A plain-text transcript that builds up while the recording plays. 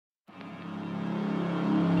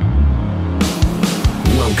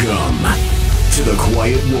Welcome to the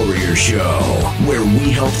Quiet Warrior Show, where we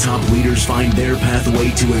help top leaders find their pathway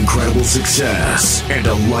to incredible success and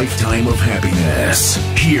a lifetime of happiness.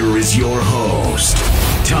 Here is your host,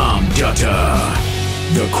 Tom Dutta,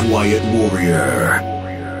 the Quiet Warrior.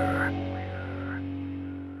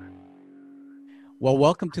 Well,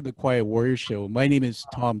 welcome to the Quiet Warrior Show. My name is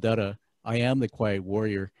Tom Dutta. I am the Quiet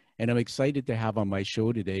Warrior, and I'm excited to have on my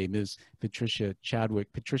show today Ms. Patricia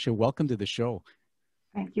Chadwick. Patricia, welcome to the show.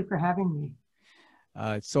 Thank you for having me.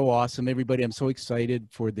 It's so awesome, everybody. I'm so excited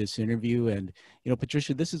for this interview. And, you know,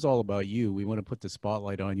 Patricia, this is all about you. We want to put the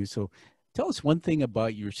spotlight on you. So tell us one thing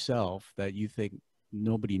about yourself that you think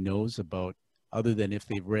nobody knows about, other than if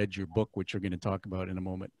they've read your book, which we're going to talk about in a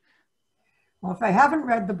moment. Well, if they haven't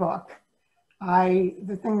read the book,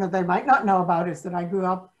 the thing that they might not know about is that I grew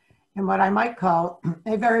up in what I might call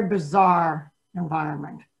a very bizarre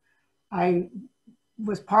environment. I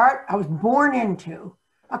was born into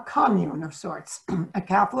a commune of sorts, a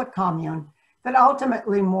Catholic commune that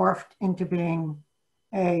ultimately morphed into being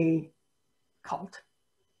a cult.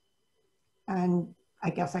 And I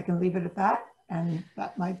guess I can leave it at that. And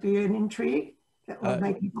that might be an intrigue that will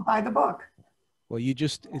make people buy the book. Well,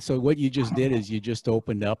 so what you just did is you just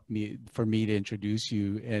opened up for me to introduce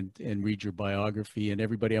you and read your biography. And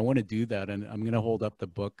everybody, I want to do that. And I'm going to hold up the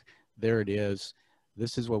book. There it is.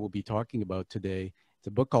 This is what we'll be talking about today. It's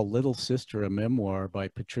a book called Little Sister, a memoir by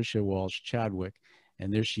Patricia Walsh Chadwick.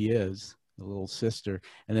 And there she is, the little sister.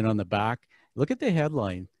 And then on the back, look at the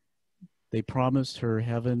headline. They promised her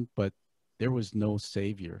heaven, but there was no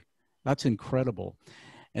savior. That's incredible.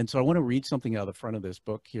 And so I want to read something out of the front of this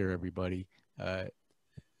book here, everybody. It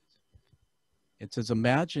says,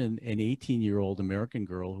 imagine an 18-year-old American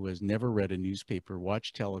girl who has never read a newspaper,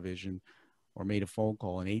 watched television, or made a phone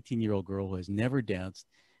call, an 18-year-old girl who has never danced.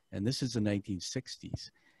 And this is the 1960s.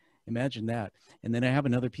 Imagine that. And then I have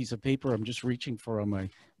another piece of paper I'm just reaching for on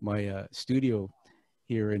my studio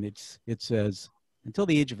here. And it says, until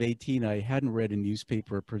the age of 18, I hadn't read a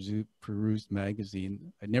newspaper or perused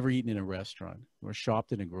magazine. I'd never eaten in a restaurant or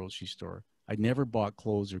shopped in a grocery store. I'd never bought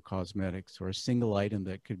clothes or cosmetics or a single item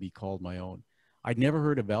that could be called my own. I'd never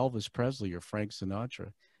heard of Elvis Presley or Frank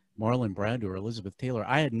Sinatra, Marlon Brando or Elizabeth Taylor.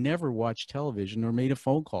 I had never watched television or made a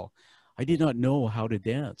phone call. I did not know how to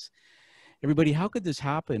dance. Everybody, how could this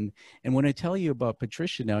happen? And when I tell you about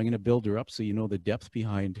Patricia now, I'm going to build her up so you know the depth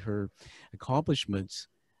behind her accomplishments.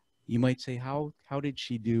 You might say, how did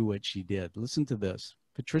she do what she did? Listen to this.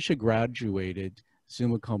 Patricia graduated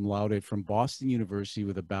summa cum laude from Boston University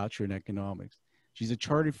with a bachelor in economics. She's a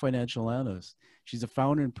chartered financial analyst. She's a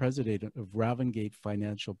founder and president of Ravengate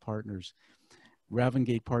Financial Partners.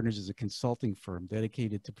 Ravengate Partners is a consulting firm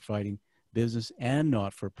dedicated to providing business and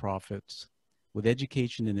not-for-profits with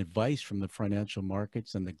education and advice from the financial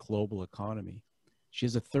markets and the global economy. She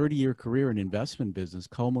has a 30-year career in investment business,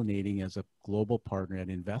 culminating as a global partner at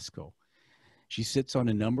Invesco. She sits on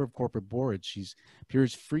a number of corporate boards. She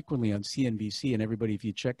appears frequently on CNBC, and everybody, if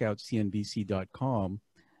you check out cnbc.com,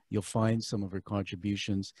 you'll find some of her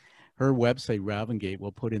contributions. Her website, Ravengate,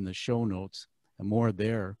 we'll put in the show notes and more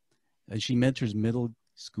there. And she mentors middle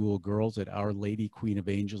school girls at Our Lady Queen of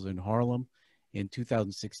Angels in Harlem. In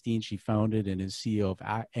 2016, she founded and is CEO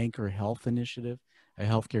of Anchor Health Initiative, a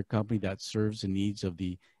healthcare company that serves the needs of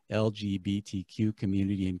the LGBTQ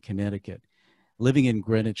community in Connecticut, living in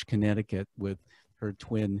Greenwich, Connecticut with her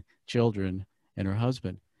twin children and her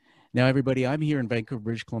husband. Now, everybody, I'm here in Vancouver,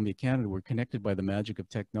 British Columbia, Canada. We're connected by the magic of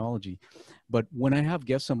technology. But when I have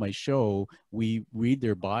guests on my show, we read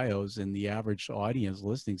their bios, and the average audience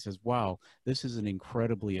listening says, wow, this is an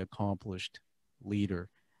incredibly accomplished leader.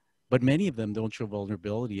 But many of them don't show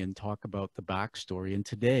vulnerability and talk about the backstory. And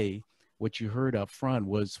today, what you heard up front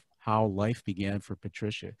was how life began for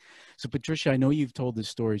Patricia. So Patricia, I know you've told this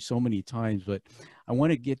story so many times, but I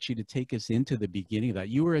want to get you to take us into the beginning of that.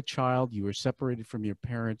 You were a child, you were separated from your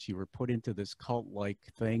parents, you were put into this cult-like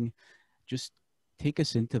thing. Just take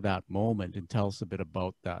us into that moment and tell us a bit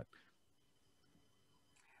about that.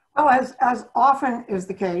 Well, as often is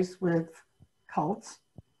the case with cults,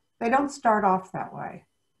 they don't start off that way.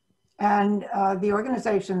 And the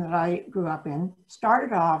organization that I grew up in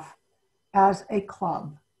started off as a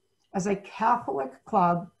club, as a Catholic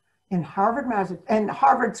club in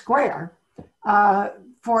Harvard Square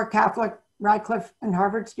for Catholic Radcliffe and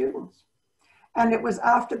Harvard students. And it was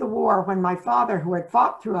after the war when my father, who had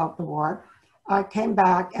fought throughout the war, came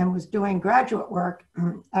back and was doing graduate work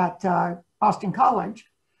at Boston College.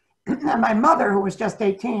 And my mother, who was just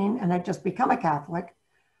 18 and had just become a Catholic,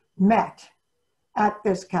 met at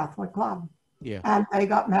this Catholic club. Yeah. And they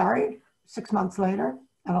got married 6 months later,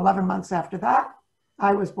 and 11 months after that,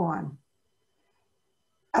 I was born.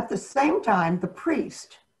 At the same time, the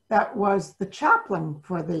priest that was the chaplain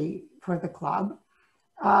for the club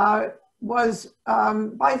was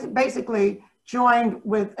basically joined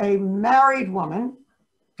with a married woman,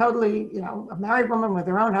 totally, a married woman with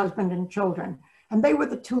her own husband and children. And they were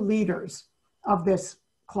the two leaders of this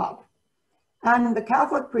club. And the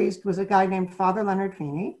Catholic priest was a guy named Father Leonard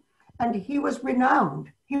Feeney, and he was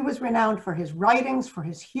renowned. He was renowned for his writings, for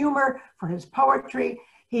his humor, for his poetry.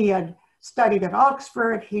 He had studied at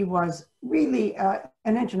Oxford. He was really an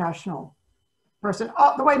international person,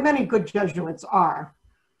 the way many good Jesuits are.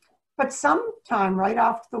 But sometime right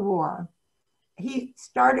after the war, he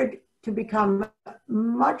started to become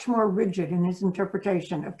much more rigid in his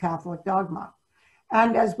interpretation of Catholic dogma.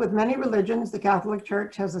 And as with many religions, the Catholic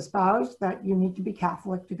Church has espoused that you need to be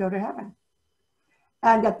Catholic to go to heaven.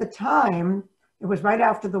 And at the time, it was right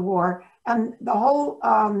after the war, and the whole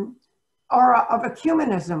aura of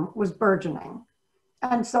ecumenism was burgeoning.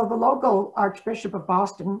 And so the local Archbishop of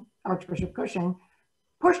Boston, Archbishop Cushing,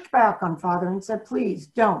 pushed back on Father and said, please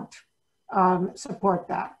don't support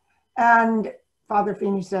that. And Father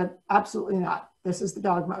Feeney said, absolutely not. This is the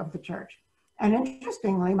dogma of the church. And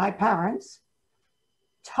interestingly, my parents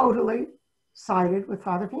totally sided with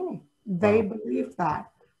Father Feeney. They believed that.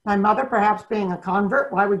 My mother, perhaps being a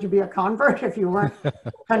convert, why would you be a convert if you weren't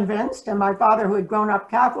convinced? And my father, who had grown up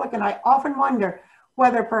Catholic, and I often wonder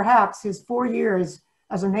whether perhaps his 4 years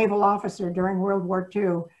as a naval officer during World War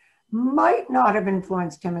II might not have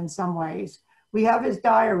influenced him in some ways. We have his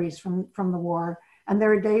diaries from the war, and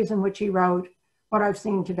there are days in which he wrote, what I've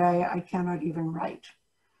seen today, I cannot even write.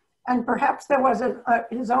 And perhaps there was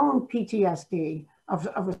his own PTSD of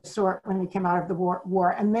a sort when he came out of the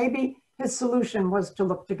war, and maybe his solution was to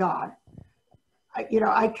look to God.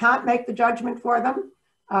 I can't make the judgment for them,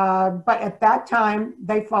 but at that time,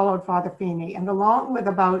 they followed Father Feeney, and along with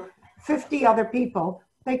about 50 other people,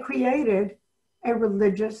 they created a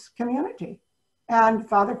religious community. And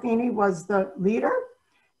Father Feeney was the leader,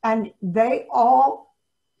 and they all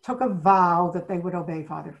took a vow that they would obey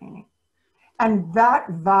Father Feeney. And that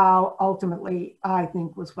vow ultimately, I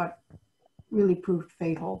think, was what really proved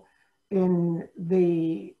fatal in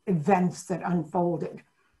the events that unfolded.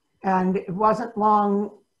 And it wasn't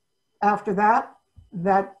long after that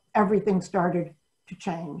that everything started to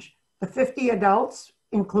change. The 50 adults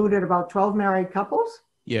included about 12 married couples.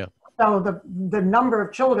 Yeah. So the number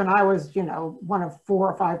of children, I was, one of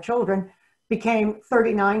 4 or 5 children, became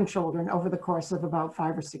 39 children over the course of about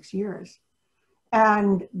 5 or 6 years.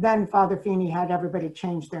 And then Father Feeney had everybody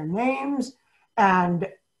change their names. And,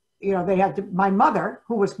 they had to, my mother,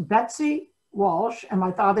 who was Betsy Walsh, and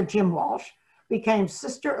my father, Jim Walsh, became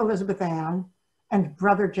Sister Elizabeth Ann and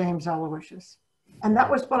Brother James Aloysius. And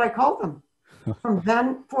that was what I called them. From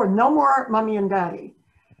then forward, no more Mommy and Daddy.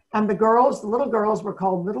 And the little girls were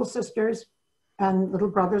called Little Sisters, and little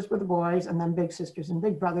brothers were the boys, and then Big Sisters and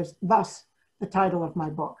Big Brothers. Thus, the title of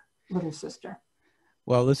my book, Little Sister.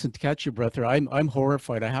 Well, listen, to catch your breath there, I'm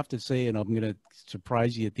horrified, I have to say, and I'm going to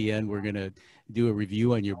surprise you at the end. We're going to do a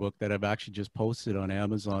review on your book that I've actually just posted on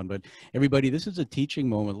Amazon. But everybody, this is a teaching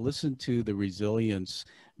moment. Listen to the resilience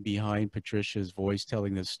behind Patricia's voice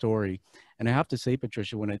telling this story. And I have to say,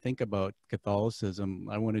 Patricia, when I think about Catholicism,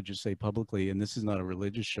 I want to just say publicly, and this is not a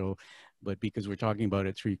religious show, but because we're talking about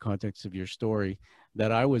it through context of your story,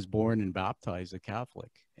 that I was born and baptized a Catholic.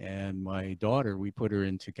 And my daughter, we put her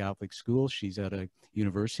into Catholic school. She's at a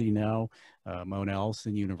university now, Mount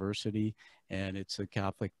Allison University, and it's a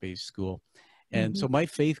Catholic-based school. And so my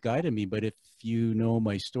faith guided me. But if you know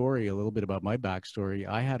my story, a little bit about my backstory,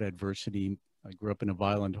 I had adversity. I grew up in a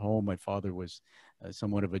violent home. My father was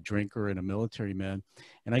somewhat of a drinker and a military man,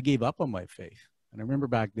 and I gave up on my faith. And I remember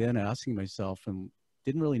back then asking myself, and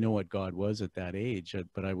didn't really know what God was at that age,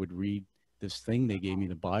 but I would read this thing they gave me,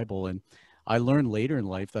 the Bible, and I learned later in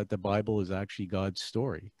life that the Bible is actually God's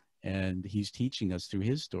story, and he's teaching us through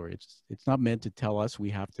his story. It's not meant to tell us we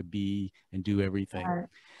have to be and do everything. Right.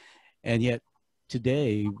 And yet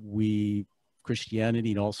today,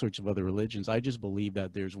 Christianity and all sorts of other religions, I just believe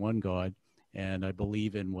that there's one God, and I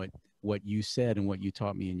believe in what you said and what you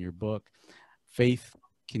taught me in your book. Faith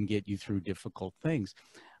can get you through difficult things.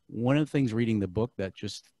 One of the things reading the book that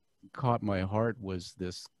just caught my heart was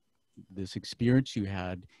this experience you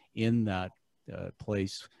had in that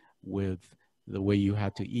place with the way you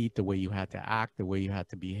had to eat, the way you had to act, the way you had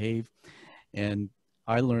to behave. And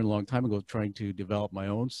I learned a long time ago, trying to develop my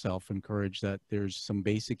own self and courage, that there's some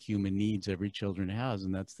basic human needs every children has,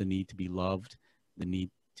 and that's the need to be loved, the need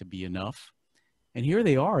to be enough. And here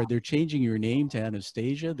they are. They're changing your name to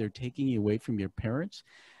Anastasia. They're taking you away from your parents.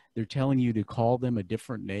 They're telling you to call them a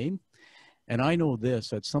different name. And I know this,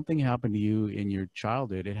 that something happened to you in your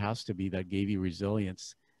childhood. It has to be that gave you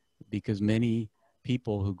resilience, because many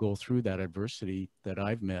people who go through that adversity that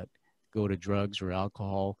I've met go to drugs or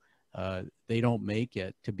alcohol. They don't make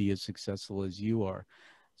it to be as successful as you are.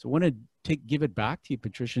 So I want to give it back to you,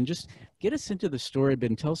 Patricia, and just get us into the story,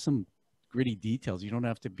 but tell some gritty details. You don't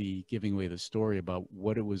have to be giving away the story about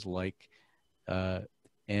what it was like,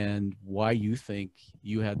 and why you think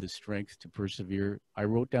you had the strength to persevere. I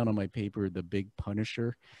wrote down on my paper the big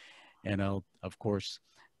Punisher, and of course,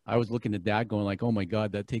 I was looking at that going like, oh my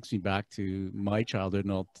God, that takes me back to my childhood,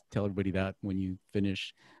 and I'll tell everybody that when you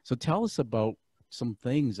finish. So tell us about some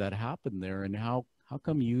things that happened there and how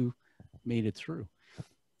come you made it through?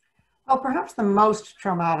 Well, perhaps the most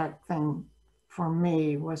traumatic thing for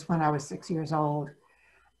me was when I was 6 years old.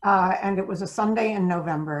 And it was a Sunday in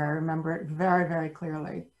November. I remember it very, very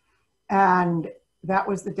clearly. And that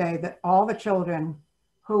was the day that all the children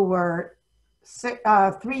who were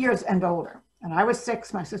 3 years and older, and I was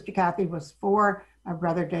 6, my sister Kathy was 4, my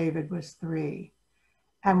brother David was 3,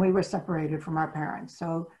 and we were separated from our parents.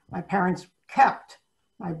 So my parents kept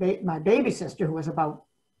my baby sister, who was about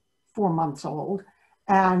 4 months old,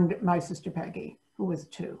 and my sister Peggy, who was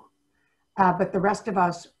 2. But the rest of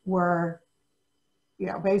us were,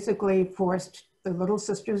 basically forced the little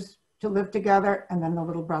sisters to live together and then the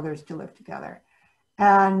little brothers to live together.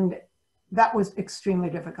 And that was extremely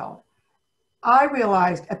difficult. I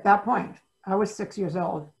realized at that point, I was 6 years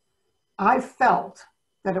old, I felt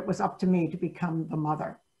that it was up to me to become the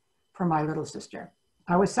mother for my little sister.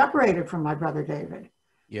 I was separated from my brother David,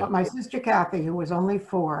 but my sister Kathy, who was only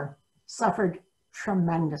 4, suffered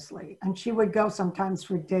tremendously. And she would go sometimes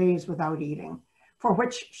for days without eating, for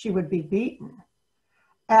which she would be beaten.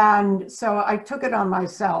 And so I took it on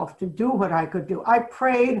myself to do what I could do. I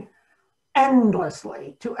prayed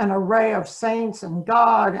endlessly to an array of saints and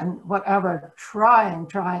God and whatever, trying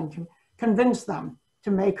to convince them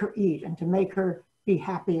to make her eat and to make her be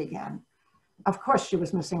happy again. Of course, she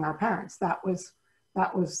was missing our parents. That was,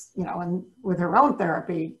 and with her own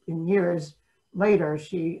therapy in years later,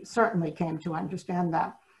 she certainly came to understand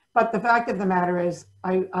that. But the fact of the matter is,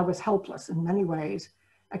 I was helpless in many ways,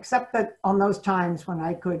 except that on those times when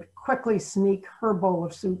I could quickly sneak her bowl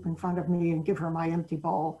of soup in front of me and give her my empty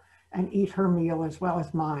bowl and eat her meal as well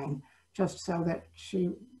as mine, just so that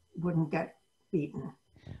she wouldn't get beaten.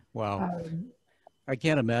 Wow. I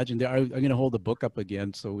can't imagine. I'm going to hold the book up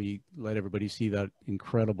again so we let everybody see that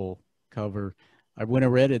incredible cover. When I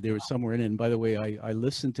read it, there was somewhere in it. And by the way, I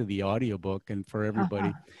listened to the audiobook, and for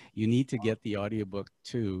everybody, you need to get the audiobook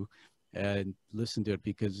too and listen to it,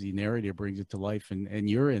 because the narrator brings it to life, and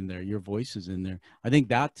you're in there, your voice is in there. I think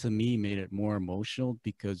that to me made it more emotional,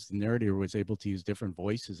 because the narrator was able to use different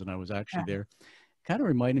voices, and I was actually there. Kind of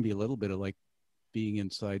reminded me a little bit of like being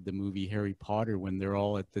inside the movie Harry Potter when they're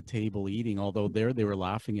all at the table eating, although there they were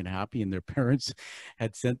laughing and happy and their parents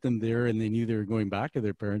had sent them there and they knew they were going back to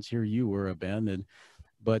their parents. Here you were abandoned.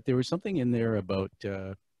 But there was something in there about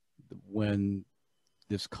when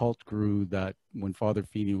this cult grew, that when Father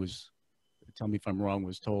Feeney was, tell me if I'm wrong,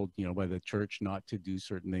 was told, by the church not to do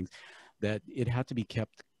certain things, that it had to be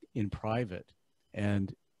kept in private.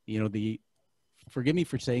 And, forgive me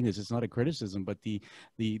for saying this, it's not a criticism, but the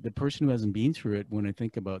person who hasn't been through it, when I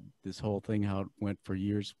think about this whole thing, how it went for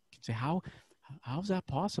years, can say, how's that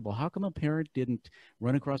possible? How come a parent didn't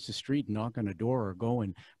run across the street and knock on a door or go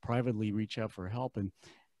and privately reach out for help?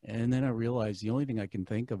 And then I realized the only thing I can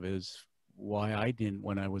think of is why I didn't,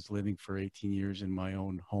 when I was living for 18 years in my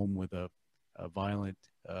own home with a violent,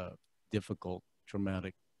 difficult,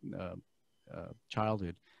 traumatic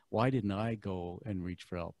childhood. Why didn't I go and reach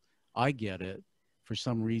for help? I get it. For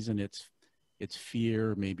some reason, it's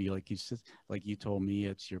fear. Maybe like you told me,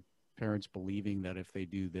 it's your parents believing that if they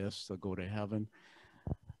do this, they'll go to heaven.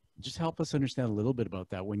 Just help us understand a little bit about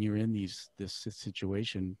that when you're in this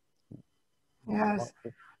situation. Yes.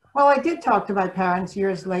 Well, I did talk to my parents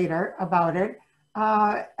years later about it.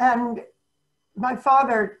 And my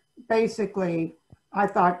father basically, I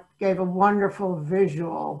thought, gave a wonderful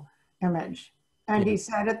visual image. And he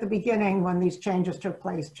said at the beginning, when these changes took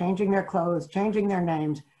place, changing their clothes, changing their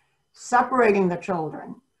names, separating the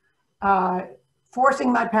children,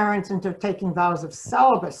 forcing my parents into taking vows of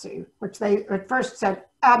celibacy, which they at first said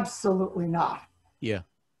absolutely not. Yeah.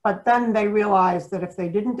 But then they realized that if they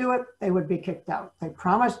didn't do it, they would be kicked out. They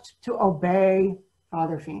promised to obey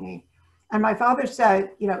Father Feeney. And my father said,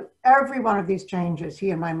 every one of these changes he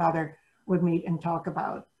and my mother would meet and talk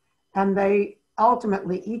about. And they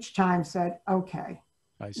ultimately each time said, okay,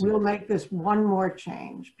 we'll make this one more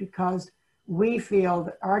change because we feel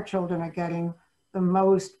that our children are getting the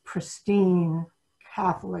most pristine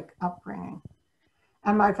Catholic upbringing.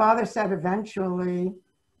 And my father said eventually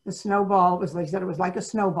the snowball was, he said it was like a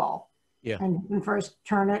snowball. Yeah. And you can first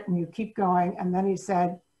turn it and you keep going. And then he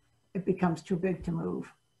said, it becomes too big to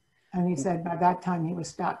move. And he said by that time he was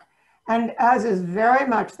stuck. And as is very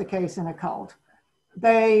much the case in a cult,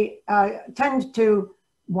 they tend to,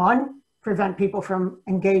 one, prevent people from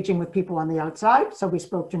engaging with people on the outside. So we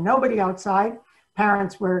spoke to nobody outside.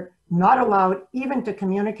 Parents were not allowed even to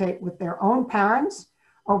communicate with their own parents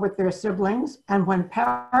or with their siblings. And when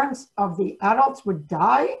parents of the adults would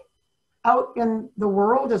die out in the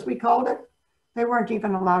world, as we called it, they weren't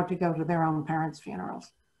even allowed to go to their own parents'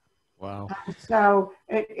 funerals. Wow. So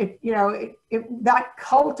that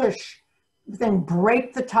cultish thing,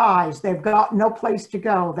 break the ties. They've got no place to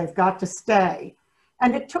go. They've got to stay.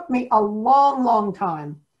 And it took me a long, long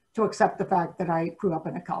time to accept the fact that I grew up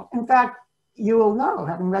in a cult. In fact, you will know,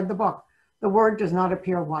 having read the book, the word does not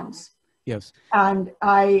appear once. Yes. And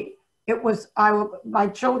my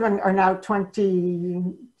children are now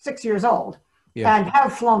 26 years old, yeah, and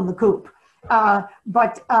have flown the coop.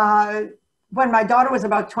 But when my daughter was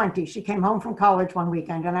about 20, she came home from college one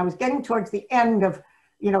weekend, and I was getting towards the end of,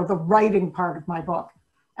 the writing part of my book.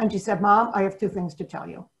 And she said, Mom, I have two things to tell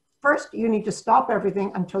you. First, you need to stop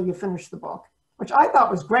everything until you finish the book, which I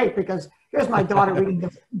thought was great because here's my daughter reading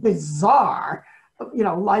this bizarre,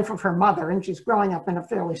 life of her mother, and she's growing up in a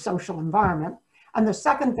fairly social environment. And the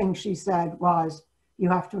second thing she said was, you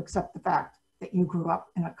have to accept the fact that you grew up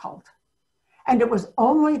in a cult. And it was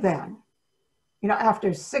only then,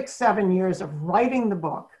 after 6, 7 years of writing the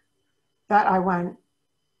book, that I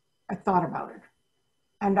thought about it.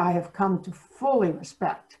 And I have come to fully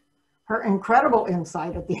respect her incredible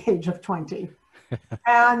insight at the age of 20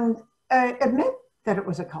 and admit that it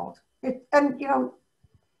was a cult. In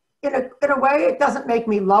a way, it doesn't make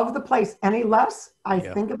me love the place any less. I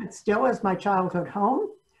think of it still as my childhood home,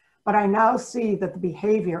 but I now see that the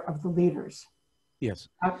behavior of the leaders, yes,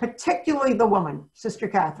 particularly the woman, Sister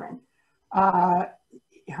Catherine,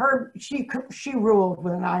 she ruled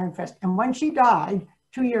with an iron fist. And when she died,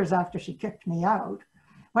 2 years after she kicked me out,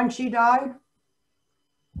 when she died,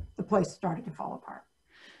 the place started to fall apart.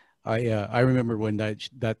 I remember when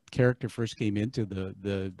that character first came into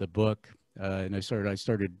the book, and I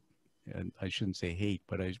started, and I shouldn't say hate,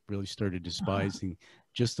 but I really started despising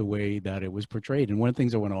just the way that it was portrayed. And one of the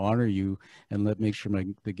things I want to honor you and make sure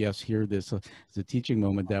the guests hear this as a teaching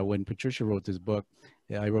moment, that when Patricia wrote this book,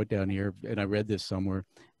 I wrote down here, and I read this somewhere,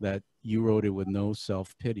 that you wrote it with no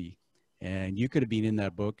self-pity. And you could have been in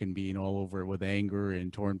that book and being all over it with anger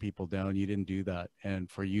and torn people down. You didn't do that. And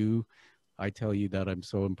for you, I tell you that I'm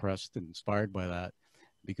so impressed and inspired by that,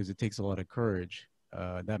 because it takes a lot of courage.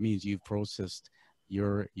 That means you've processed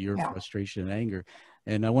your frustration and anger.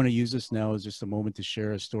 And I want to use this now as just a moment to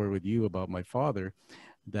share a story with you about my father,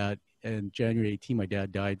 that in January 18, my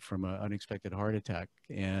dad died from an unexpected heart attack.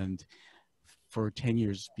 And for 10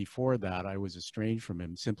 years before that, I was estranged from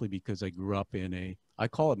him simply because I grew up in I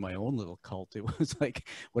call it my own little cult. It was like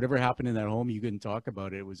whatever happened in that home, you couldn't talk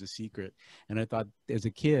about it. It was a secret. And I thought, as a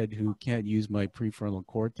kid who can't use my prefrontal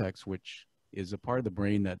cortex, which is a part of the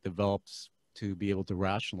brain that develops to be able to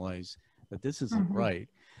rationalize that this isn't right,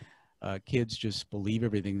 kids just believe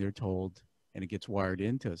everything they're told, and it gets wired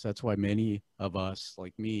into us. That's why many of us,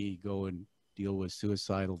 like me, go and deal with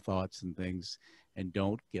suicidal thoughts and things and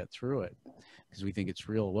don't get through it because we think it's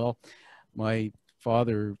real. Well, my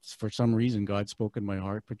father, for some reason, God spoke in my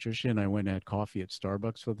heart, Patricia, and I went and had coffee at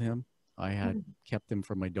Starbucks with him. I had kept him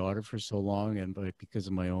from my daughter for so long, and because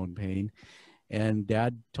of my own pain. And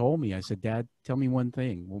Dad told me, I said, Dad, tell me one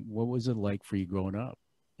thing. What was it like for you growing up?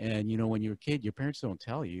 And, when you're a kid, your parents don't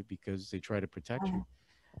tell you because they try to protect you.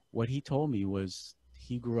 What he told me was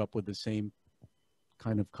he grew up with the same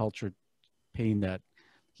kind of culture pain that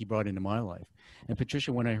he brought into my life. And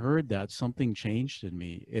Patricia, when I heard that, something changed in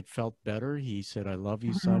me. It felt better. He said, I love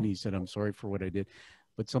you, son. He said, I'm sorry for what I did,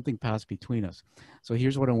 but something passed between us. So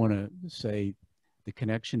here's what I want to say. The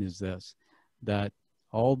connection is this, that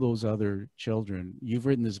all those other children, you've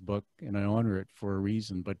written this book and I honor it for a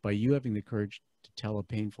reason, but by you having the courage to tell a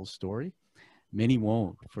painful story, many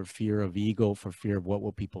won't, for fear of ego, for fear of what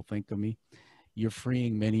will people think of me. You're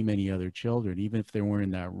freeing many, many other children, even if they weren't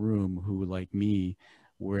in that room, who, like me,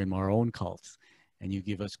 were in our own cults. And you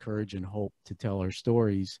give us courage and hope to tell our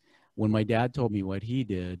stories. When my dad told me what he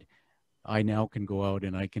did, I now can go out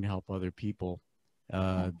and I can help other people.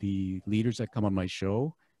 The leaders that come on my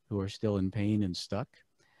show who are still in pain and stuck,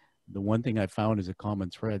 the one thing I found is a common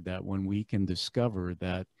thread, that when we can discover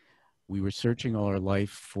that we were searching all our life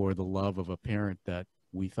for the love of a parent that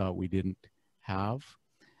we thought we didn't have,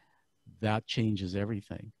 that changes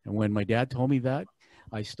everything. And when my dad told me that,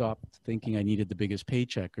 I stopped thinking I needed the biggest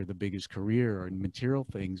paycheck or the biggest career or material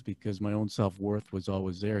things, because my own self-worth was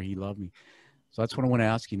always there. He loved me. So that's what I want to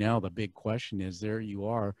ask you now. The big question is, there you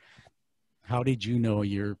are. How did you know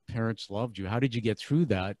your parents loved you? How did you get through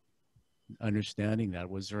that, understanding that?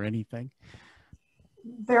 Was there anything?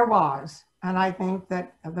 There was. And I think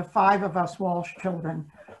that the 5 of us Walsh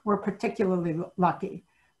children were particularly lucky,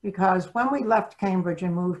 because when we left Cambridge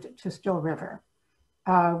and moved to Still River,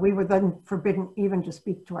 we were then forbidden even to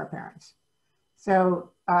speak to our parents. So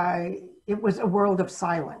it was a world of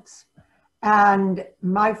silence. And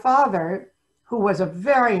my father, who was a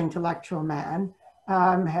very intellectual man,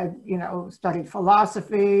 had, studied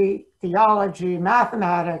philosophy, theology,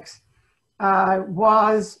 mathematics,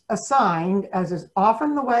 was assigned, as is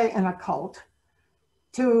often the way in a cult,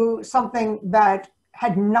 to something that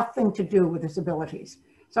had nothing to do with his abilities.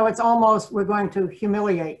 So it's almost, we're going to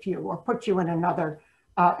humiliate you or put you in another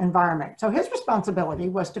environment. So his responsibility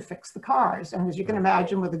was to fix the cars. And as you can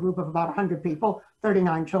imagine, with a group of about 100 people,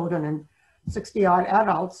 39 children and 60 odd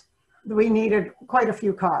adults, we needed quite a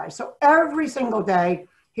few cars. So every single day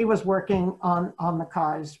he was working on the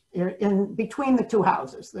cars in between the 2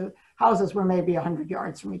 houses. The houses were maybe 100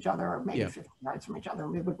 yards from each other, or maybe 50 yards from each other,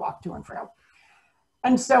 and we would walk to and fro.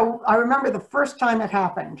 And so I remember the first time it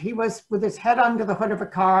happened, he was with his head under the hood of a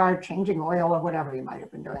car, changing oil or whatever he might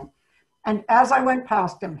have been doing. And as I went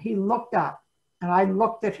past him, he looked up, and I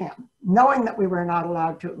looked at him, knowing that we were not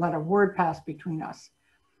allowed to let a word pass between us.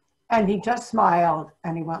 And he just smiled,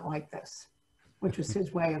 and he went like this, which was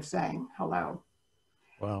his way of saying hello.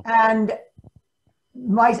 Wow. And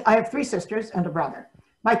I have 3 sisters and a brother.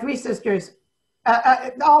 My 3 sisters,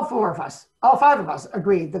 all 4 of us, all 5 of us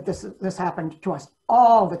agreed that this happened to us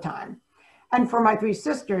all the time. And for my 3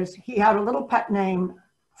 sisters, he had a little pet name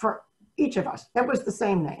for each of us. That was the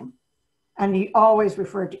same name. And he always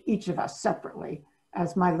referred to each of us separately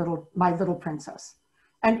as my little princess.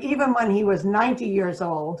 And even when he was 90 years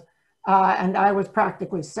old, and I was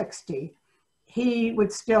practically 60, he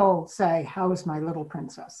would still say, "How's my little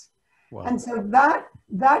princess?" Wow. And so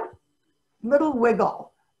that little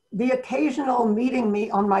wiggle, the occasional meeting me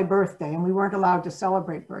on my birthday, and we weren't allowed to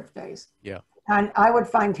celebrate birthdays. Yeah. And I would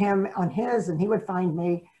find him on his, and he would find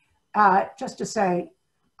me, just to say,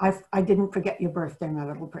 I didn't forget your birthday, my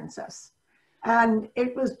little princess. And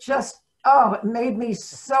it was just, it made me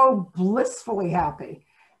so blissfully happy.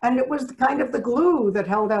 And it was kind of the glue that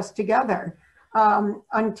held us together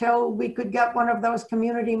until we could get one of those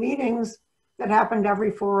community meetings that happened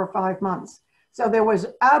every 4 or 5 months. So there was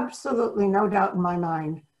absolutely no doubt in my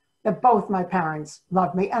mind that both my parents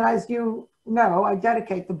loved me. And as you know, I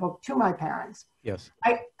dedicate the book to my parents. Yes.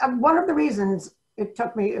 One of the reasons it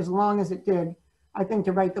took me as long as it did, I think,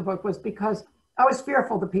 to write the book was because I was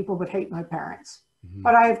fearful that people would hate my parents. Mm-hmm.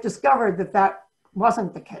 But I have discovered that that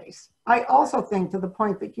wasn't the case. I also think, to the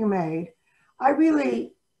point that you made, I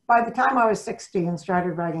really, by the time I was 60 and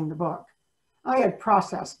started writing the book, I had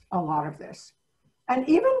processed a lot of this. And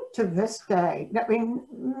even to this day, I mean,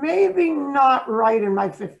 maybe not right in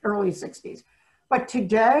my early 60s, but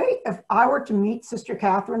today, if I were to meet Sister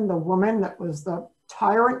Catherine, the woman that was the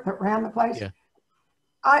tyrant that ran the place, yeah,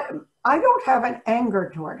 I don't have an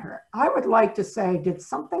anger toward her. I would like to say, did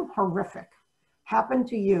something horrific happen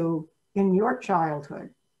to you in your childhood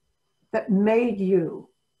that made you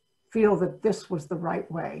feel that this was the right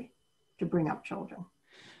way to bring up children?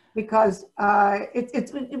 Because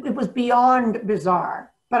it was beyond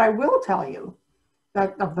bizarre. But I will tell you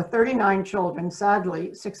that of the 39 children,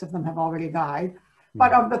 sadly, 6 of them have already died,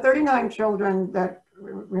 but of the 39 children that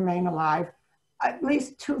remain alive, at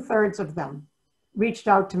least 2/3 of them reached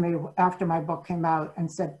out to me after my book came out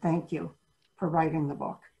and said, "Thank you for writing the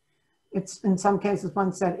book." It's, in some cases,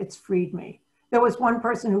 one said, "It's freed me." There was one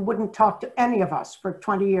person who wouldn't talk to any of us for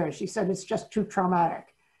 20 years. She said, "It's just too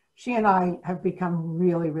traumatic." She and I have become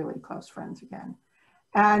really, really close friends again.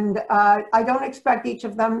 And I don't expect each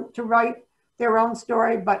of them to write their own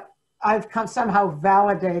story, but I've somehow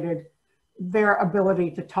validated their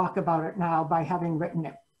ability to talk about it now by having written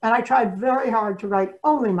it. And I tried very hard to write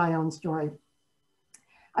only my own story.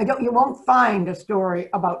 You won't find a story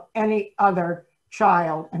about any other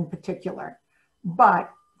child in particular,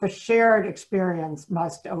 but the shared experience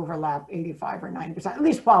must overlap 85 or 90%, at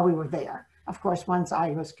least while we were there. Of course, once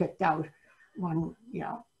I was kicked out, went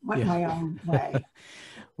my own way.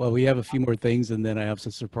 Well, we have a few more things, and then I have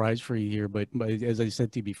some surprise for you here. But as I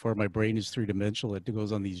said to you before, my brain is 3-dimensional. It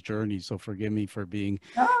goes on these journeys, so forgive me for being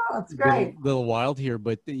that's great. A little wild here.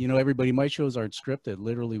 But, everybody, my shows aren't scripted.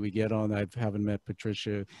 Literally, we get on. I haven't met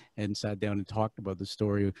Patricia and sat down and talked about the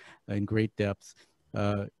story in great depth.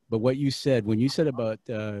 But what you said, when you said about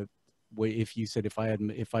if you said if I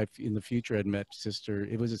in the future had met Sister,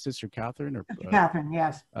 it was a Sister Catherine or Sister Catherine,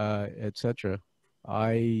 yes, etc.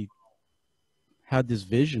 I had this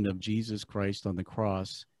vision of Jesus Christ on the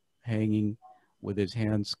cross, hanging with his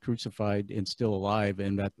hands crucified and still alive,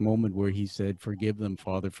 and that moment where he said, "Forgive them,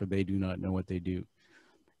 Father, for they do not know what they do."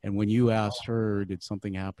 And when you asked her, did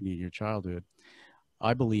something happen in your childhood?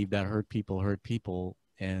 I believe that hurt people,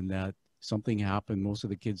 and that something happened. Most of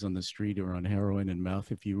the kids on the street are on heroin and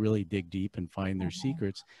meth. If you really dig deep and find their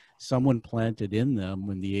secrets, someone planted in them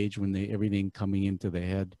when everything coming into the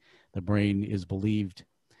head, the brain is believed,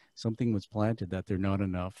 something was planted that they're not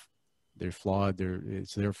enough, they're flawed,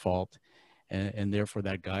 it's their fault, and therefore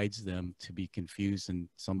that guides them to be confused and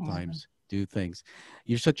sometimes do things.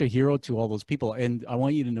 You're such a hero to all those people, and I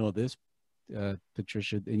want you to know this,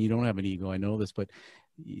 Patricia, and you don't have an ego, I know this, but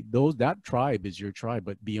that tribe is your tribe,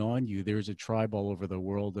 but beyond you, there's a tribe all over the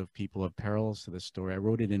world of people of parallels to this story. I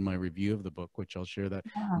wrote it in my review of the book, which I'll share that.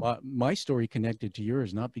 My story connected to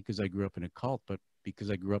yours, not because I grew up in a cult, but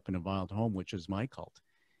because I grew up in a violent home, which is my cult.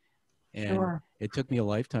 And it took me a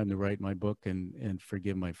lifetime to write my book and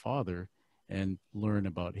forgive my father and learn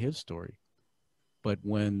about his story. But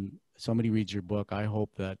when somebody reads your book, I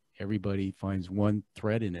hope that everybody finds one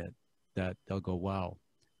thread in it that they'll go, wow,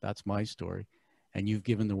 that's my story. And you've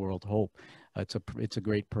given the world hope. It's a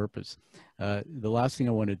great purpose. The last thing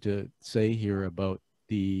I wanted to say here about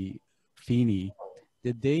the Feeney,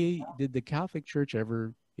 did the Catholic Church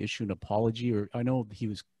ever issue an apology? Or I know he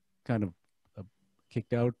was kind of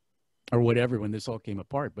kicked out or whatever when this all came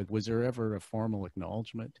apart, but was there ever a formal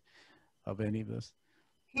acknowledgement of any of this?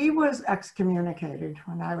 He was excommunicated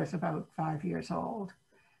when I was about 5 years old.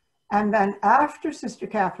 And then after Sister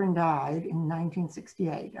Catherine died in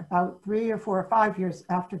 1968, about 3 or 4 or 5 years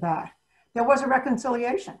after that, there was a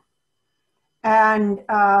reconciliation. And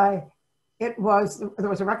there was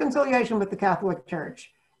a reconciliation with the Catholic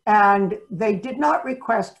Church. And they did not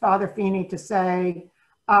request Father Feeney to say,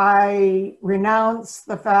 I renounce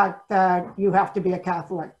the fact that you have to be a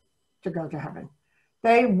Catholic to go to heaven.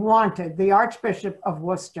 They wanted the Archbishop of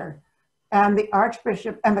Worcester and the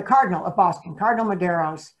Archbishop and the Cardinal of Boston, Cardinal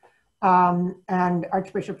Medeiros, and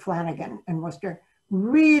Archbishop Flanagan in Worcester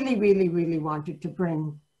really, really, really wanted to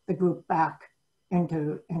bring the group back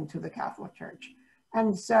into the Catholic Church.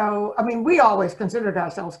 And so, I mean, we always considered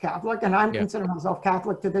ourselves Catholic, and I'm considering myself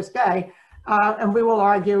Catholic to this day. And we will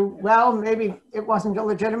argue, well, maybe it wasn't a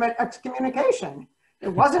legitimate excommunication. It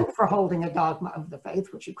wasn't for holding a dogma of the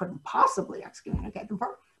faith, which you couldn't possibly excommunicate them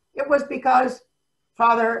for. It was because,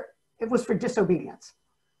 Father, it was for disobedience.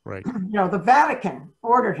 Right. You know, the Vatican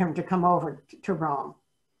ordered him to come over to Rome,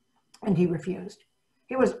 and he refused.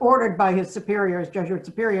 He was ordered by his superior, his Jesuit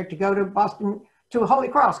superior, to go to Boston, to Holy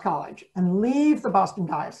Cross College and leave the Boston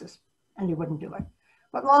diocese, and he wouldn't do it.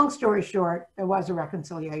 But long story short, there was a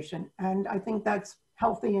reconciliation, and I think that's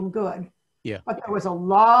healthy and good. Yeah. But there was a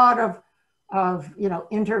lot of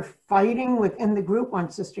interfighting within the group when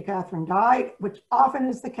Sister Catherine died, which often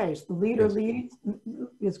is the case. The leader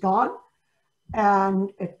is gone,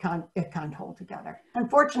 and it can't hold together.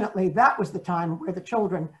 Unfortunately, that was the time where the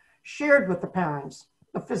children shared with the parents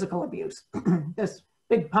the physical abuse. This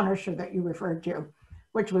big Punisher that you referred to,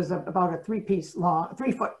 which was about a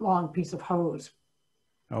 3-foot long piece of hose.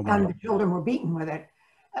 Oh, and the children were beaten with it.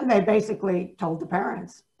 And they basically told the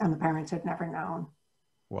parents, and the parents had never known.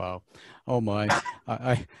 Wow. Oh my.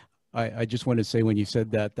 I just want to say, when you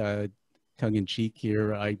said that, tongue in cheek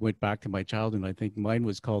here, I went back to my childhood. I think mine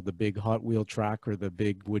was called the big Hot Wheel track or the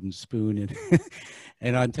big wooden spoon. And,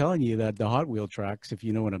 and I'm telling you that the Hot Wheel tracks, if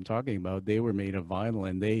you know what I'm talking about, they were made of vinyl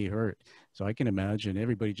and they hurt. So I can imagine,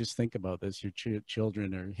 everybody just think about this. Your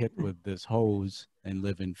children are hit with this hose and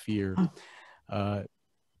live in fear.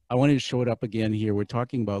 I wanted to show it up again here. We're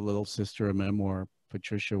talking about Little Sister, a memoir,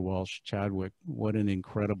 Patricia Chadwick. What an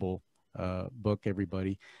incredible book,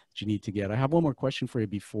 everybody, that you need to get. I have one more question for you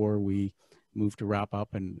before we move to wrap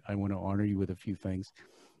up, and I want to honor you with a few things.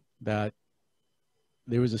 That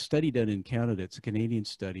there was a study done in Canada. It's a Canadian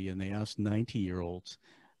study, and they asked 90-year-olds,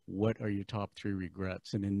 what are your top 3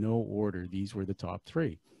 regrets? And in no order, these were the top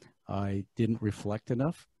 3. I didn't reflect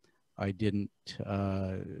enough. I didn't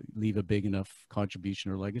leave a big enough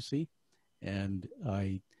contribution or legacy, and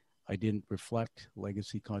I didn't reflect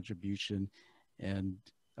legacy, contribution, and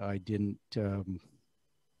I didn't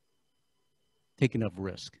take enough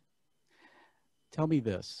risk. Tell me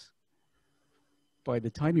this, by the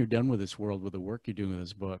time you're done with this world, with the work you're doing with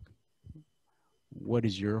this book, what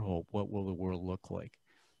is your hope? What will the world look like?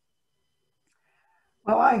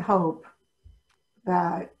 Well, I hope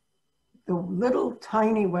that the little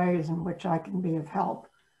tiny ways in which I can be of help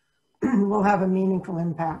will have a meaningful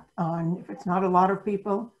impact on, if it's not a lot of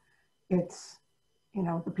people, it's, you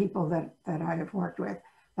know, the people that I have worked with.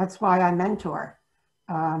 That's why I mentor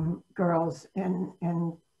girls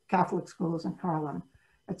in Catholic schools in Harlem.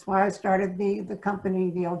 That's why I started the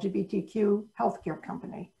company, the LGBTQ healthcare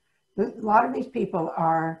company. A lot of these people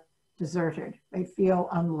are deserted. They feel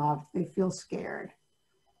unloved. They feel scared.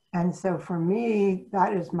 And so for me,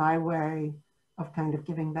 that is my way of kind of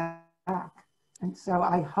giving back. And so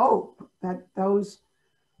I hope that those,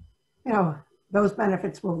 you know, those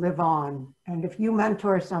benefits will live on. And if you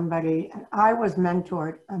mentor somebody, and I was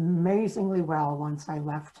mentored amazingly well once I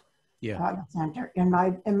left the center in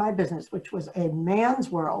my business, which was a man's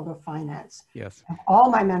world of finance. Yes. And all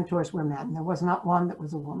my mentors were men. There was not one that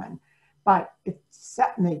was a woman. But it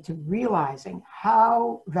set me to realizing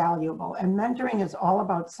how valuable, and mentoring is all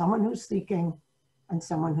about someone who's seeking and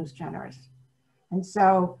someone who's generous. And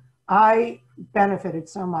so I benefited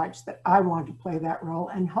so much that I want to play that role,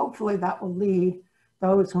 and hopefully that will lead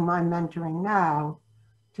those whom I'm mentoring now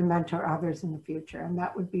to mentor others in the future. And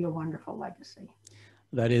that would be a wonderful legacy.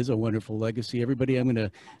 That is a wonderful legacy. Everybody, I'm going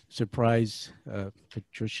to surprise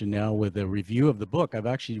Patricia now with a review of the book. I've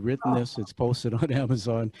actually written this. It's posted on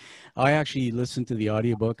Amazon. I actually listened to the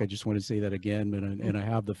audiobook. I just want to say that again, and I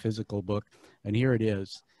have the physical book. And here it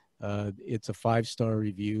is. It's a 5-star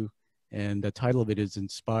review, and the title of it is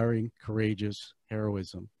Inspiring Courageous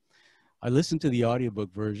Heroism. I listened to the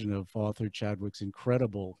audiobook version of author Chadwick's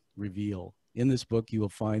incredible reveal. In this book, you will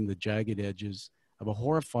find the jagged edges of a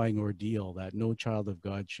horrifying ordeal that no child of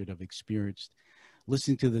God should have experienced.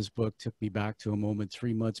 Listening to this book took me back to a moment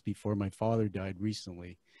 3 months before my father died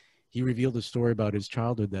recently. He revealed a story about his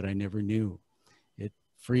childhood that I never knew. It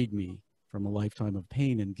freed me from a lifetime of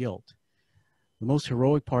pain and guilt. The most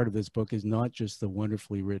heroic part of this book is not just the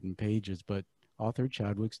wonderfully written pages, but author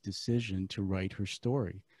Chadwick's decision to write her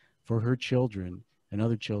story for her children and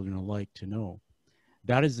other children alike to know.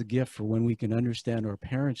 That is the gift for when we can understand our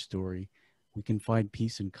parents' story. We can find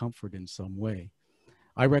peace and comfort in some way.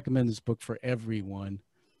 I recommend this book for everyone.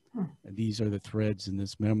 These are the threads in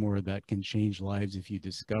this memoir that can change lives if you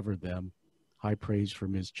discover them. High praise for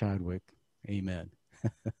Ms. Chadwick. Amen.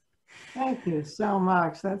 Thank you so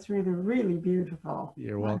much. That's really, really beautiful.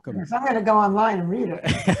 You're welcome. I'm going to go online and read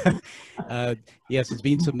it. Yes, it's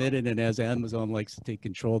being submitted, and as Amazon likes to take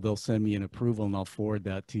control, they'll send me an approval, and I'll forward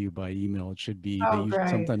that to you by email. It should be,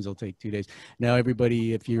 sometimes they'll take 2 days. Now,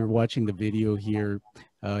 everybody, if you're watching the video here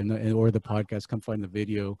or the podcast, come find the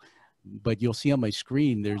video. But you'll see on my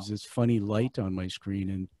screen, there's this funny light on my screen,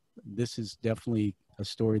 and this is definitely a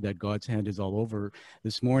story that God's hand is all over.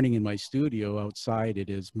 This morning in my studio outside, it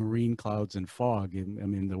is marine clouds and fog.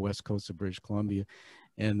 I'm in the west coast of British Columbia.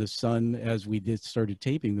 And the sun, as we started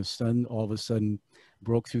taping, the sun all of a sudden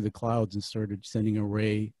broke through the clouds and started sending a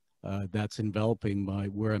ray that's enveloping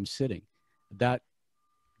where I'm sitting. That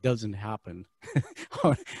doesn't happen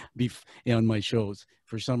on my shows.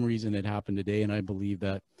 For some reason, it happened today, and I believe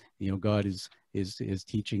that, you know, God is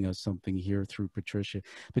teaching us something here through Patricia.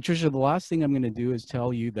 Patricia, the last thing I'm going to do is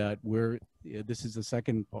tell you that this is the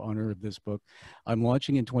second honor of this book. I'm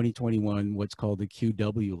launching in 2021 what's called the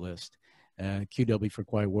QW list. QW for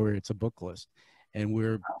Quiet Warrior. It's a book list. And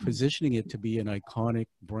we're positioning it to be an iconic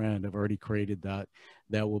brand. I've already created that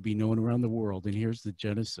will be known around the world. And here's the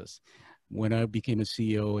genesis. When I became a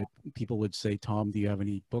CEO, people would say, Tom, do you have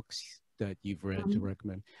any books that you've read to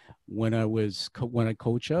recommend? When I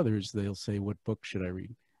coach others, they'll say, what book should I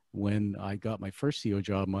read? When I got my first CEO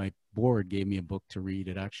job, my board gave me a book to read.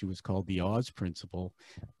 It actually was called The Oz Principle,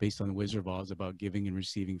 based on the Wizard of Oz, about giving and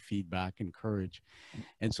receiving feedback and courage.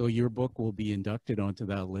 And so your book will be inducted onto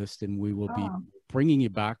that list, and we will be bringing you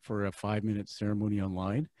back for a 5-minute ceremony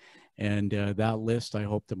online. And that list, I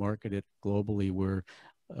hope to market it globally, where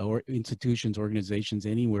or institutions, organizations,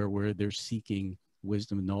 anywhere where they're seeking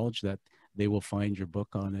wisdom and knowledge, that they will find your book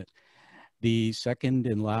on it. The second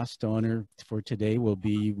and last honor for today will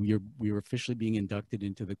be we're officially being inducted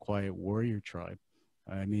into the Quiet Warrior tribe.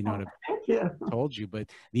 I may not have told you, but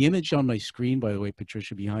the image on my screen, by the way,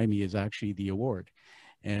 Patricia, behind me, is actually the award.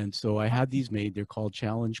 And so I had these made. They're called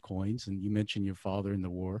challenge coins. And you mentioned your father in the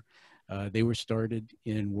war. They were started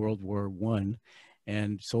in World War I,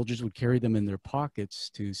 and soldiers would carry them in their pockets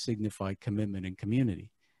to signify commitment and community.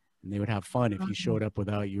 And they would have fun. If you showed up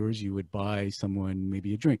without yours, you would buy someone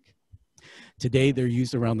maybe a drink. Today, they're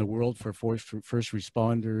used around the world for first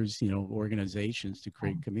responders, organizations to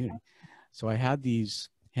create community. So I had these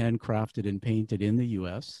handcrafted and painted in the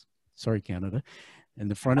U.S. Sorry, Canada. And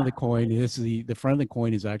the front of the coin is the front of the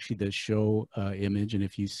coin is actually the show image. And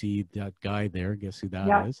if you see that guy there, guess who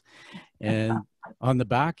that is? And on the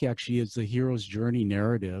back actually is the hero's journey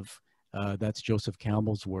narrative That's Joseph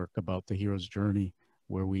Campbell's work about the hero's journey,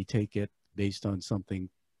 where we take it based on something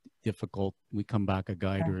difficult, we come back a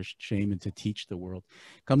guide or a shame, and to teach the world.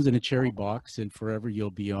 Comes in a cherry box, and forever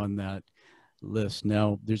you'll be on that list.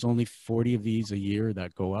 Now, there's only 40 of these a year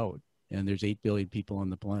that go out, and there's 8 billion people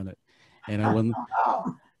on the planet. And I will,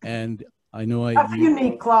 and I know that's a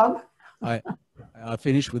unique club. I'll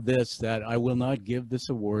finish with this, that I will not give this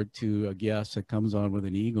award to a guest that comes on with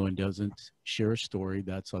an ego and doesn't share a story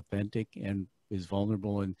that's authentic and is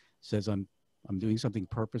vulnerable and says, I'm doing something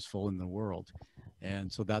purposeful in the world.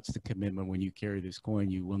 And so that's the commitment. When you carry this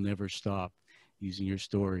coin, you will never stop using your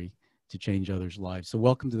story to change others' lives. So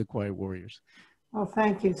welcome to the Quiet Warriors. Well,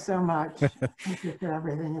 thank you so much. Thank you for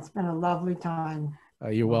everything. It's been a lovely time.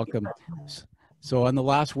 You're welcome. So on the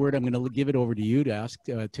last word, I'm going to give it over to you to ask,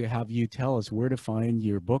 to have you tell us where to find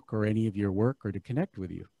your book or any of your work, or to connect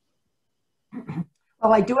with you.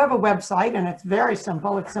 Well, I do have a website, and it's very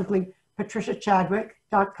simple. It's simply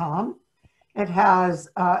patriciachadwick.com. It has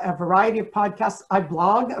a variety of podcasts. I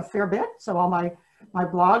blog a fair bit, so all my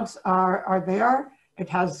blogs are there. It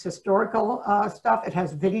has historical stuff. It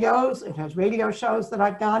has videos. It has radio shows that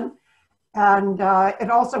I've done. And it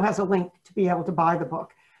also has a link to be able to buy the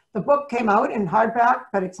book. The book came out in hardback,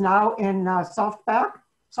 but it's now in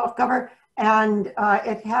softcover. And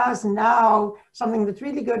it has now something that's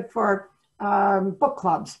really good for book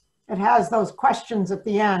clubs. It has those questions at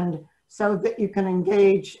the end, so that you can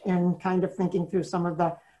engage in kind of thinking through some of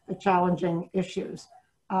the challenging issues.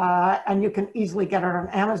 And you can easily get it on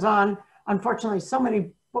Amazon. Unfortunately, so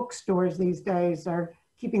many bookstores these days are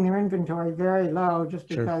keeping their inventory very low just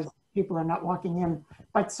because people are not walking in.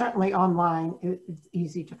 But certainly online, it's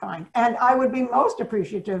easy to find. And I would be most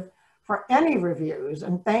appreciative for any reviews.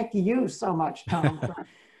 And thank you so much, Tom,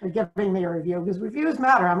 for giving me a review, because reviews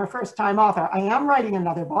matter. I'm a first-time author. I am writing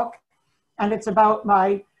another book, and it's about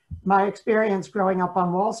my experience growing up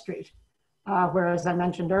on Wall Street, where, as I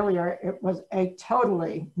mentioned earlier, it was a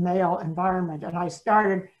totally male environment. And I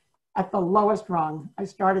started at the lowest rung. I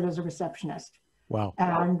started as a receptionist. Wow.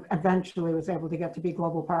 And eventually was able to get to be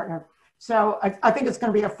global partner. So I think it's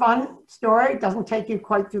going to be a fun story. It doesn't take you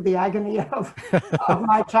quite through the agony of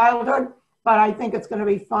my childhood, but I think it's going to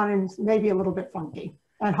be fun and maybe a little bit funky,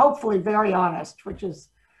 and hopefully very honest, which is,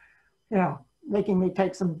 you know, making me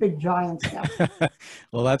take some big giant steps.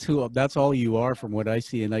 Well, that's all you are from what I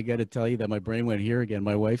see. And I got to tell you that my brain went here again.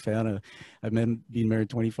 My wife, Anna, I've been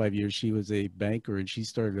married 25 years. She was a banker, and she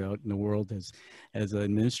started out in the world as an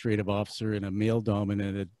administrative officer in a male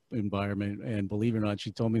dominated environment. And believe it or not,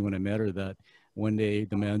 she told me when I met her that one day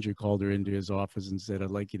the manager called her into his office and said,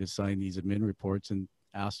 "I'd like you to sign these admin reports," and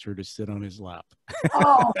asked her to sit on his lap.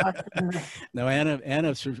 Oh, my goodness. Now,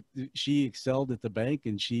 Anna, she excelled at the bank,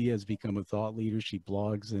 and she has become a thought leader. She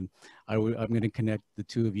blogs, and I'm going to connect the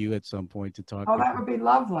two of you at some point to talk. Oh, that would be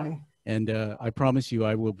lovely. And I promise you,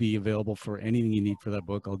 I will be available for anything you need for that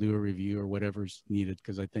book. I'll do a review or whatever's needed,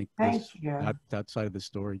 because I think that side of the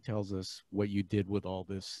story tells us what you did with all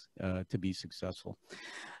this to be successful.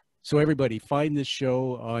 So everybody, find this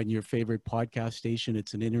show on your favorite podcast station.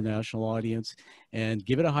 It's an international audience, and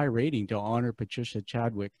give it a high rating to honor Patricia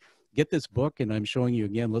Chadwick. Get this book, and I'm showing you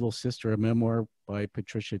again, Little Sister, a memoir by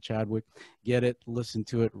Patricia Chadwick. Get it, listen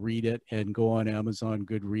to it, read it, and go on Amazon,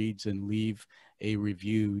 Goodreads, and leave a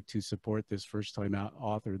review to support this first-time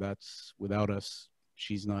author. That's, without us,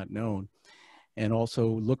 she's not known. And also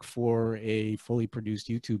look for a fully produced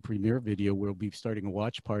YouTube premiere video. We'll be starting a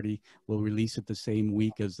watch party. We'll release it the same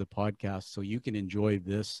week as the podcast, so you can enjoy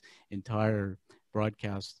this entire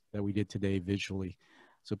broadcast that we did today visually.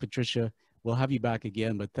 So Patricia, we'll have you back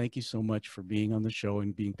again, but thank you so much for being on the show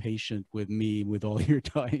and being patient with me with all your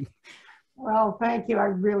time. Well, thank you. I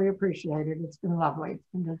really appreciate it. It's been lovely. It's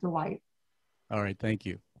been a delight. All right. Thank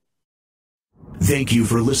you. Thank you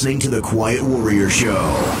for listening to The Quiet Warrior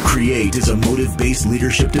Show. Create is a motive-based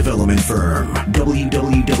leadership development firm.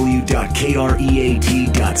 www.kreat.ca